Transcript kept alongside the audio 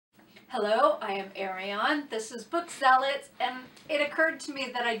Hello, I am Ariane. This is Book Zealots, and it occurred to me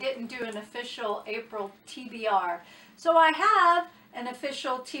that I didn't do an official April TBR. So I have an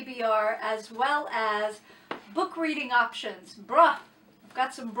official TBR as well as book reading options. Bruh, I've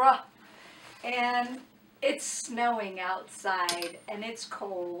got some bruh. And it's snowing outside and it's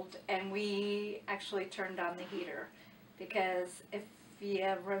cold, and we actually turned on the heater because if you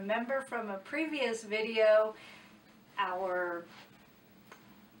remember from a previous video, our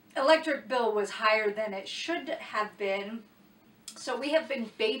electric bill was higher than it should have been, so we have been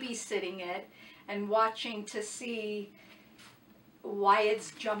babysitting it and watching to see why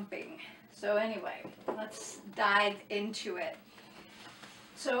it's jumping. So anyway, let's dive into it.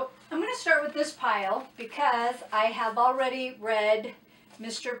 So I'm going to start with this pile because I have already read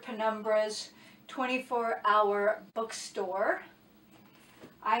Mr. Penumbra's 24-hour bookstore.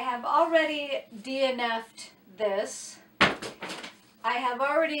 I have already DNF'd this. I have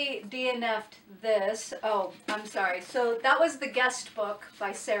already DNF'd this. Oh, I'm sorry. So that was the guest book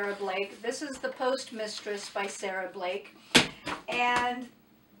by Sarah Blake. This is the Postmistress by Sarah Blake. And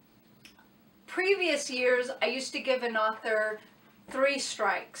previous years, I used to give an author 3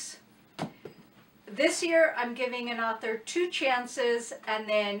 strikes. This year, I'm giving an author 2 chances, and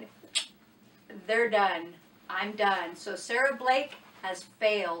then they're done. I'm done. So Sarah Blake has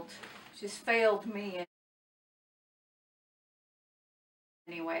failed. She's failed me.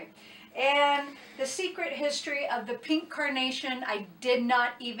 Anyway, and The Secret History of the Pink Carnation, I did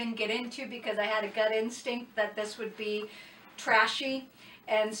not even get into because I had a gut instinct that this would be trashy.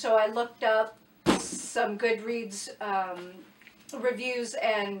 And so I looked up some Goodreads reviews,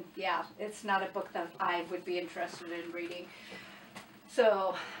 and yeah, it's not a book that I would be interested in reading.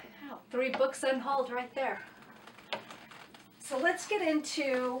 So, 3 books unhauled right there. So let's get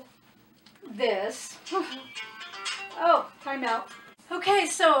into this. Oh, time out. Okay,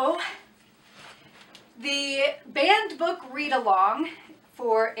 so the banned book read-along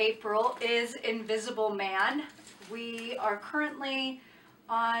for April is Invisible Man. We are currently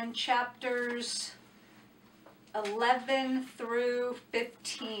on chapters 11 through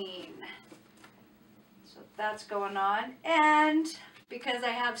 15. So that's going on. And because I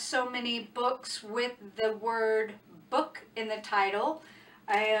have so many books with the word book in the title,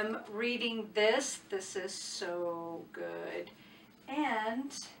 I am reading this. This is so good.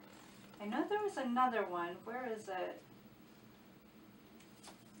 And I know there was another one. Where is it?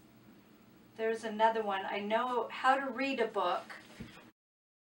 There's another one. I know how to read a book.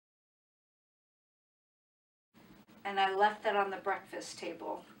 And I left that on the breakfast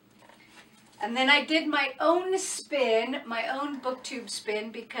table. And then I did my own spin, my own booktube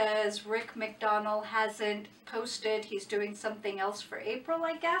spin, because Rick McDonald hasn't posted. He's doing something else for April,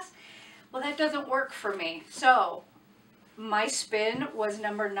 I guess. Well, that doesn't work for me. So my spin was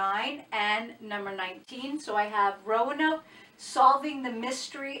number 9 and number 19. So I have Roanoke, Solving the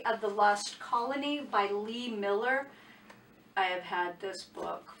Mystery of the Lost Colony by Lee Miller. I have had this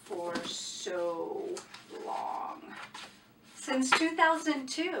book for so long. Since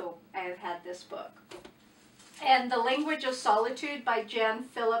 2002, I have had this book. And The Language of Solitude by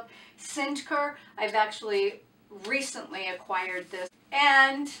Jan-Philipp Sendker. I've actually recently acquired this.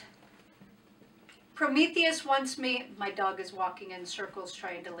 And Prometheus wants me. My dog is walking in circles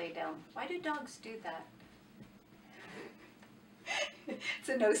trying to lay down. Why do dogs do that? It's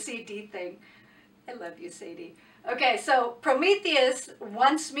an OCD thing. I love you, Sadie. Okay, so Prometheus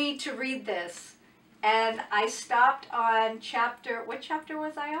wants me to read this. And I stopped on chapter, what chapter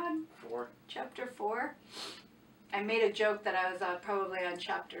was I on? 4. Chapter 4. I made a joke that I was probably on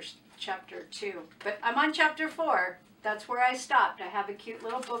chapter 2. But I'm on chapter 4. That's where I stopped. I have a cute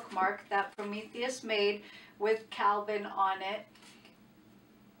little bookmark that Prometheus made with Calvin on it.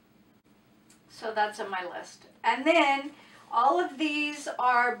 So that's on my list. And then all of these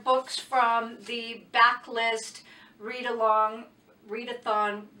are books from the backlist read-along,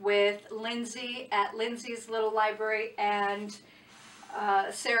 readathon with Lindsay at Lindsay's Little Library and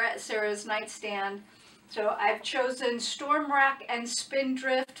Sarah at Sarah's Nightstand. So I've chosen Stormrack and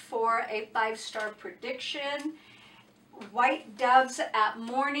Spindrift for a 5-star prediction. White Doves at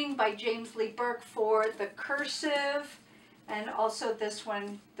Morning by James Lee Burke for the cursive. And also this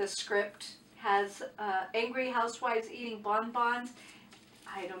one, the script, has Angry Housewives Eating Bonbons.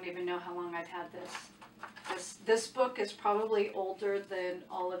 I don't even know how long I've had this. This book is probably older than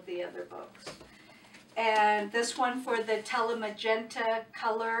all of the other books. And this one for the telemagenta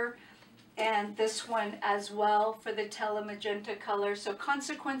color, and this one as well for the telemagenta color. So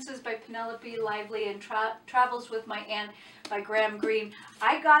Consequences by Penelope Lively and Travels with My Aunt by Graham Greene.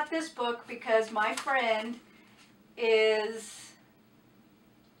 I got this book because my friend is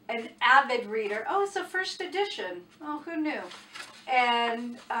an avid reader. Oh, it's a first edition. Oh, who knew?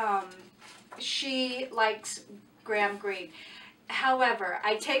 And she likes Graham Greene. However,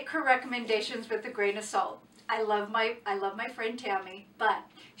 I take her recommendations with a grain of salt. I love my friend Tammy, but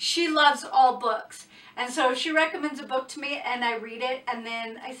she loves all books. And so she recommends a book to me and I read it and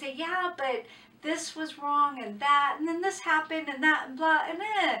then I say, yeah, but this was wrong and that, and then this happened and that and blah, and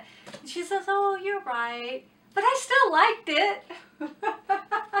then she says, oh, you're right. But I still liked it.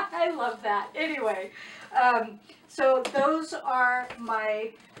 I love that. Anyway, so those are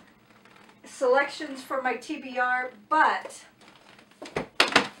my selections for my TBR, but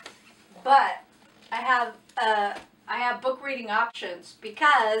I have book reading options,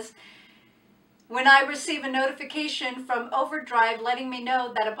 because when I receive a notification from Overdrive letting me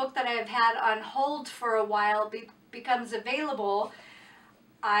know that a book that I have had on hold for a while becomes available,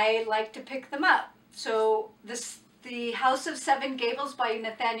 I like to pick them up. So the House of Seven Gables by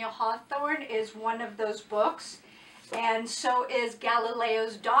Nathaniel Hawthorne is one of those books, and so is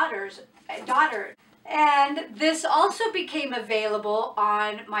Galileo's Daughter. And this also became available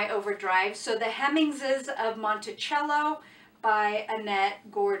on my Overdrive. So The Hemmingses of Monticello by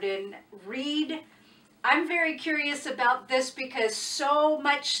Annette Gordon Reed. I'm very curious about this because so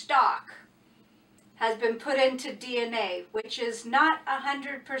much stock has been put into DNA, which is not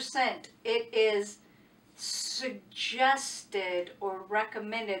 100%. It is suggested or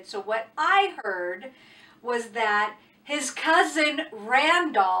recommended. So what I heard was that his cousin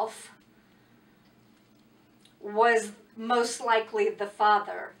Randolph was most likely the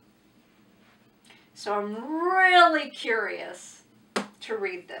father. So I'm really curious to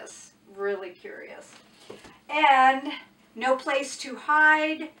read this. Really curious. And No Place to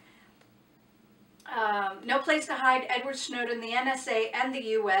Hide. No Place to Hide, Edward Snowden, the NSA and the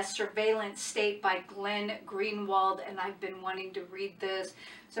U.S. Surveillance State by Glenn Greenwald. And I've been wanting to read this.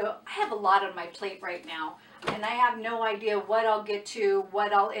 So I have a lot on my plate right now. And I have no idea what I'll get to,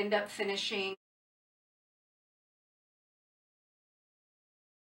 what I'll end up finishing.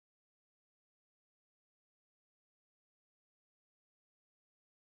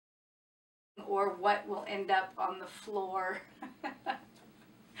 Or what will end up on the floor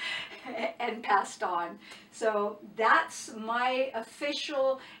and passed on. So that's my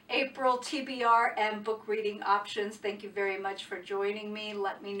official April TBR and book reading options. Thank you very much for joining me.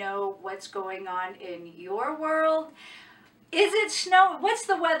 Let me know what's going on in your world. Is it snow? What's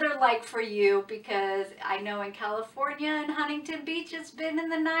the weather like for you? Because I know in California and Huntington Beach it's been in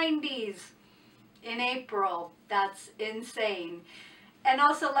the 90s in April. That's insane. And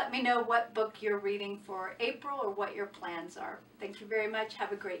also let me know what book you're reading for April or what your plans are. Thank you very much.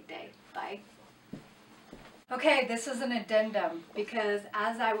 Have a great day. Bye. Okay, this is an addendum because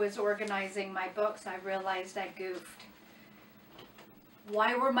as I was organizing my books, I realized I goofed.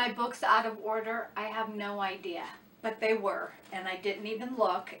 Why were my books out of order? I have no idea, but they were. And I didn't even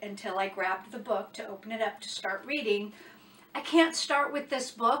look until I grabbed the book to open it up to start reading. I can't start with this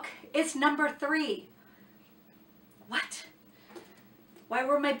book. It's number 3. What? Why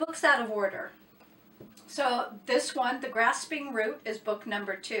were my books out of order? So this one, The Grasping Root, is book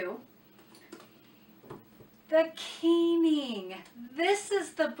number 2. The Keening. This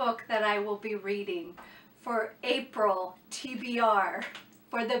is the book that I will be reading for April TBR,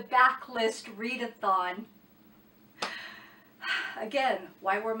 for the backlist readathon. Again,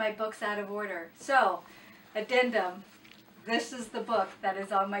 why were my books out of order? So, addendum. This is the book that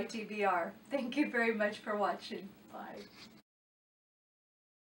is on my TBR. Thank you very much for watching. Bye.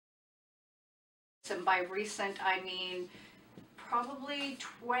 And by recent, I mean probably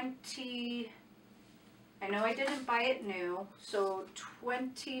 20, I know I didn't buy it new, so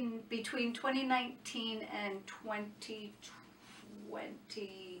between 2019 and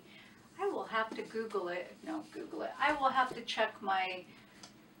 2020, I will have to Google it, I will have to check my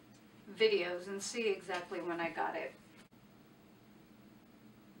videos and see exactly when I got it.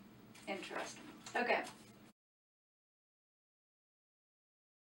 Interesting. Okay.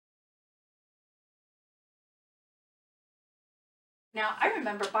 Now, I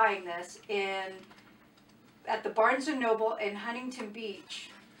remember buying this at the Barnes & Noble in Huntington Beach.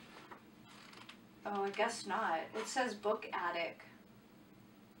 Oh, I guess not. It says Book Attic.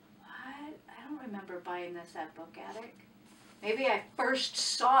 What? I don't remember buying this at Book Attic. Maybe I first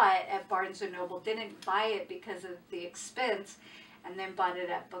saw it at Barnes & Noble, didn't buy it because of the expense, and then bought it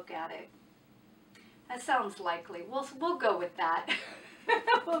at Book Attic. That sounds likely. We'll go with that.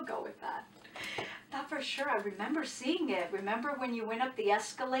 We'll go with that. Not for sure. I remember seeing it. Remember when you went up the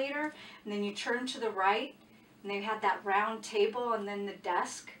escalator and then you turned to the right and they had that round table and then the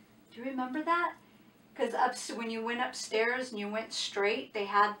desk? Do you remember that? Because when you went upstairs and you went straight, they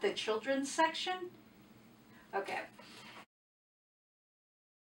had the children's section. Okay.